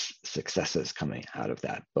nice successes coming out of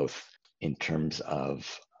that, both in terms of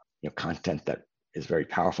content that is very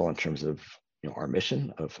powerful in terms of our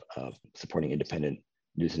mission of supporting independent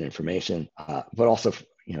news and information, but also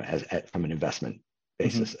as from an investment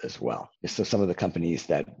basis as well. So some of the companies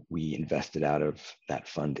that we invested out of that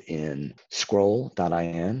fund in,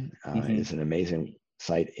 Scroll.in is an amazing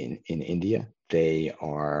site in India. They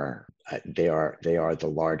are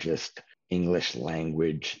the largest English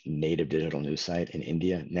language native digital news site in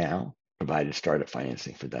India now. Provided startup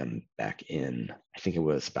financing for them back in, I think it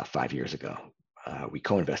was about 5 years ago. We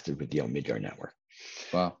co-invested with the Omidyar Network.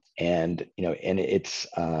 Wow. And it's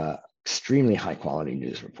extremely high quality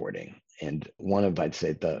news reporting, and one of, I'd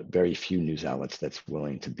say, the very few news outlets that's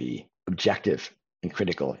willing to be objective and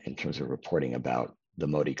critical in terms of reporting about the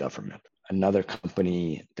Modi government. Another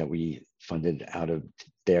company that we funded out of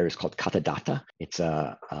there is called Katadata. It's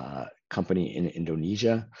a company in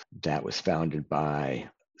Indonesia that was founded by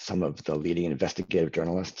some of the leading investigative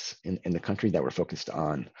journalists in the country that were focused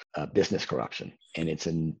on business corruption. And it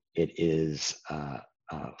is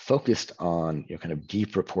focused on kind of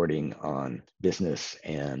deep reporting on business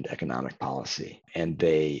and economic policy. And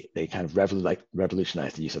they kind of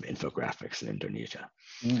revolutionized the use of infographics in Indonesia.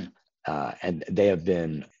 And they have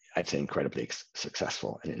been, I'd say, incredibly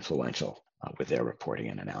successful and influential with their reporting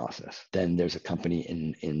and analysis. Then there's a company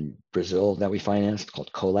in Brazil that we financed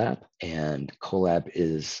called Colab, and Colab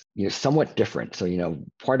is somewhat different. So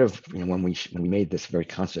part of when we made this very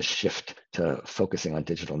conscious shift to focusing on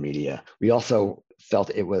digital media, we also felt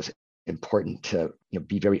it was important to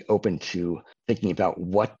be very open to thinking about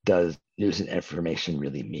what does news and information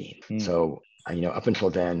really mean. So up until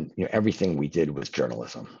then, everything we did was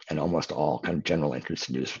journalism and almost all kind of general interest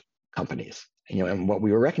news companies. And what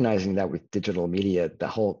we were recognizing that with digital media, the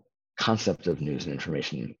whole concept of news and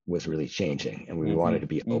information was really changing, and we wanted to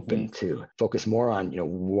be open to focus more on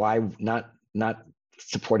why not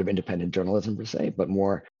supportive independent journalism per se, but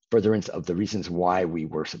more furtherance of the reasons why we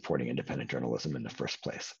were supporting independent journalism in the first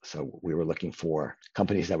place. So we were looking for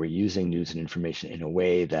companies that were using news and information in a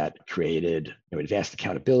way that created advanced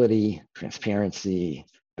accountability, transparency,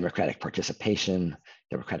 democratic participation,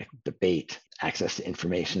 democratic debate, access to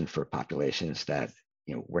information for populations that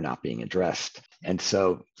were not being addressed. And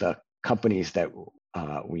so the companies that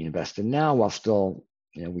we invest in now, while still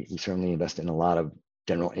we certainly invest in a lot of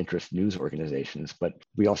general interest news organizations, but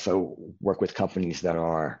we also work with companies that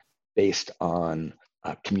are based on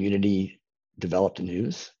community developed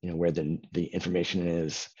news, where the information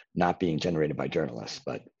is not being generated by journalists,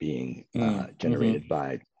 but being generated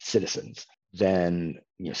by citizens. Then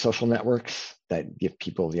social networks that give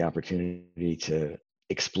people the opportunity to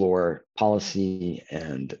explore policy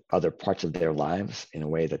and other parts of their lives in a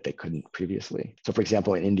way that they couldn't previously. So for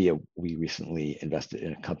example, in India, we recently invested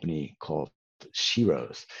in a company called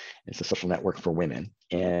Sheroes. It's a social network for women.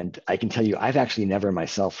 And I can tell you, I've actually never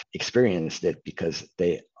myself experienced it because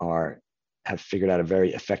they have figured out a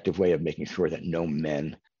very effective way of making sure that no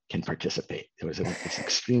men can participate. It's an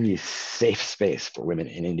extremely safe space for women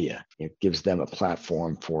in India. It gives them a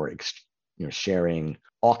platform for sharing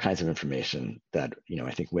all kinds of information that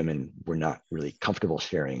I think women were not really comfortable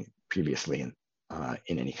sharing previously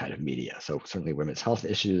in any kind of media. So certainly women's health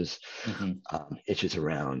issues, issues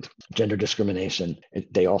around gender discrimination.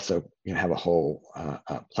 They also have a whole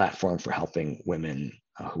platform for helping women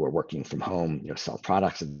who are working from home, sell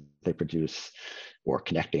products that they produce, or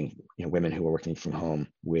connecting women who are working from home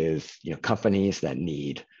with companies that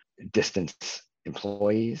need distance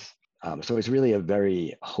employees. So it's really a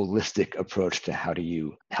very holistic approach to how do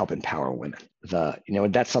you help empower women.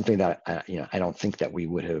 That's something that I don't think that we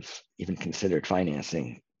would have even considered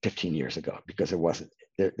financing 15 years ago, because it wasn't.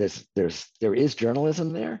 There is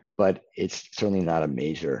journalism there, but it's certainly not the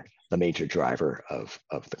major driver of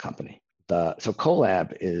the company. So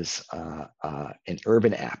Colab is an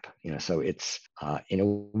urban app. So it's in a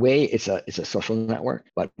way it's a social network,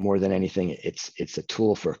 but more than anything, it's a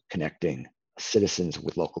tool for connecting citizens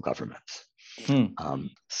with local governments.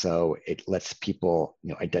 So it lets people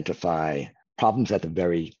identify problems at the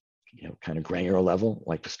very kind of granular level,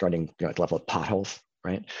 like starting at the level of potholes.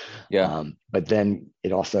 right? Yeah. But then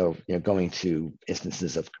it also, going to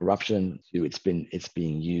instances of corruption. It's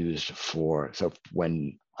being used for, so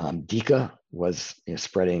when Dika was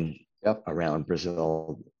spreading Yep. around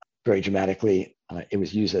Brazil very dramatically, it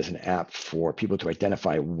was used as an app for people to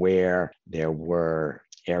identify where there were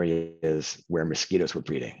areas where mosquitoes were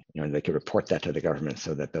breeding. And they could report that to the government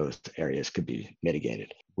so that those areas could be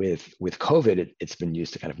mitigated. With COVID, it's been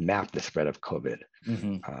used to kind of map the spread of COVID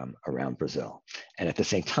around Brazil. And at the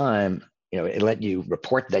same time, it let you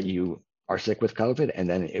report that you are sick with COVID, and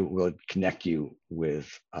then it will connect you with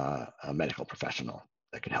a medical professional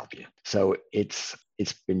that can help you. So it's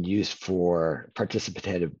been used for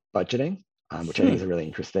participative budgeting, which I think is a really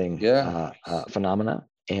interesting phenomena.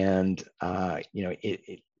 And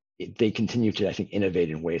they continue to, I think, innovate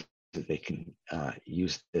in ways that they can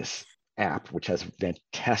use this app, which has a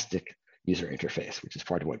fantastic user interface, which is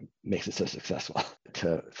part of what makes it so successful,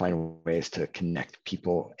 to find ways to connect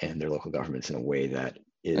people and their local governments in a way that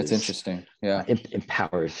is, that's interesting. Yeah.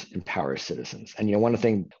 Empowers citizens. And one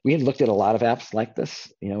thing, we had looked at a lot of apps like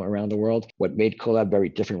this, around the world. What made Colab very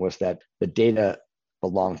different was that the data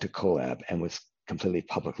belonged to Colab and was completely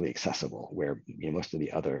publicly accessible, where most of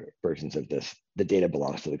the other versions of this, the data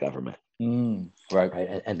belongs to the government.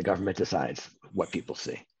 Right. And the government decides what people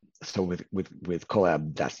see. So with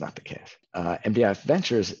Colab, that's not the case. MDF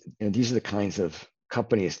Ventures, these are the kinds of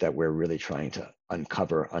companies that we're really trying to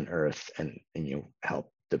uncover, unearth, and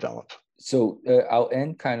help develop. So I'll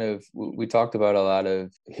end kind of, we talked about a lot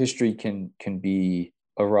of history can be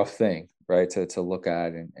a rough thing, right? To look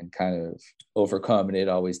at and kind of overcome. And it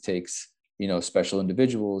always takes, special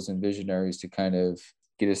individuals and visionaries to kind of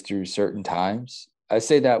get us through certain times. I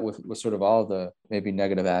say that with sort of all the maybe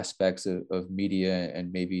negative aspects of media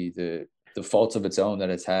and maybe the faults of its own that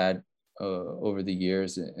it's had over the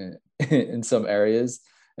years in some areas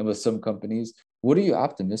and with some companies. What are you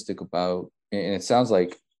optimistic about? And it sounds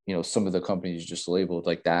like, some of the companies you just labeled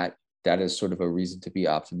like that is sort of a reason to be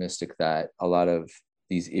optimistic that a lot of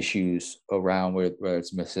these issues around whether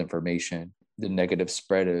it's misinformation, the negative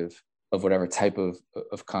spread of whatever type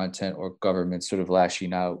of content or government sort of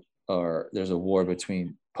lashing out, or there's a war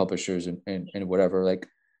between publishers and whatever, like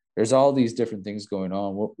there's all these different things going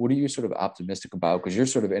on. What are you sort of optimistic about? Because you're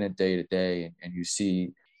sort of in it day to day and you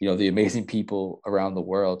see, the amazing people around the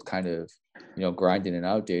world kind of, grinding it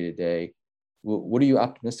out day to day. What are you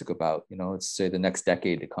optimistic about, let's say the next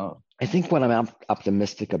decade to come? I think what I'm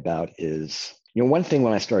optimistic about is, one thing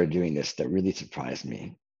when I started doing this that really surprised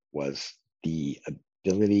me was the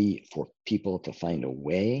ability for people to find a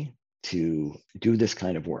way to do this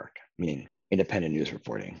kind of work, meaning independent news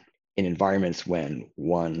reporting, in environments when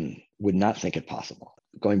one would not think it possible.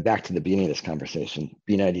 Going back to the beginning of this conversation,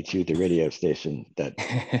 B92, the radio station that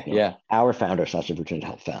our founder, Sacha Bertrand,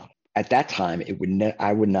 helped found. At that time,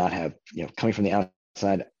 I would not have, coming from the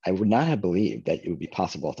outside, I would not have believed that it would be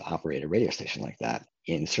possible to operate a radio station like that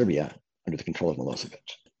in Serbia under the control of Milosevic.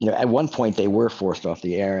 At one point they were forced off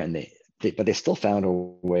the air, and but they still found a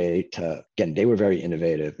way to. Again, they were very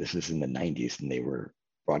innovative. This is in the 90s, and they were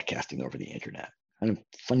broadcasting over the internet. Kind of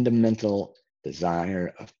fundamental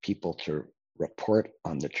desire of people to report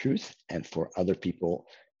on the truth and for other people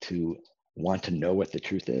to want to know what the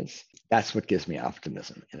truth is. That's what gives me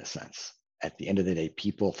optimism, in a sense. At the end of the day,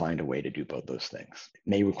 people find a way to do both those things. It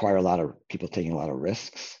may require a lot of people taking a lot of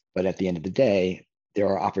risks, but at the end of the day, there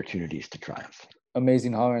are opportunities to triumph.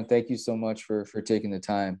 Amazing, Harlan. Thank you so much for taking the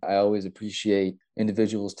time. I always appreciate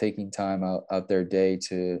individuals taking time out their day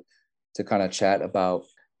to kind of chat about,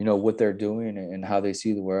 what they're doing and how they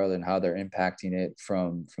see the world and how they're impacting it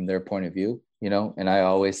from their point of view, and I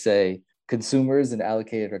always say consumers and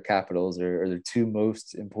allocator capitals are the two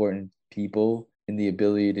most important people in the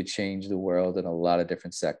ability to change the world in a lot of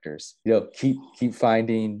different sectors. Keep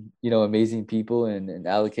finding, amazing people and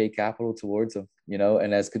allocate capital towards them,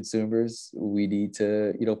 and as consumers, we need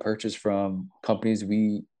to, purchase from companies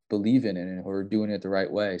we believe in and who are doing it the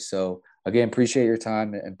right way. So again, appreciate your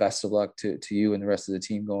time and best of luck to you and the rest of the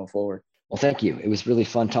team going forward. Well, thank you. It was really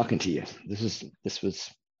fun talking to you.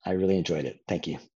 I really enjoyed it. Thank you.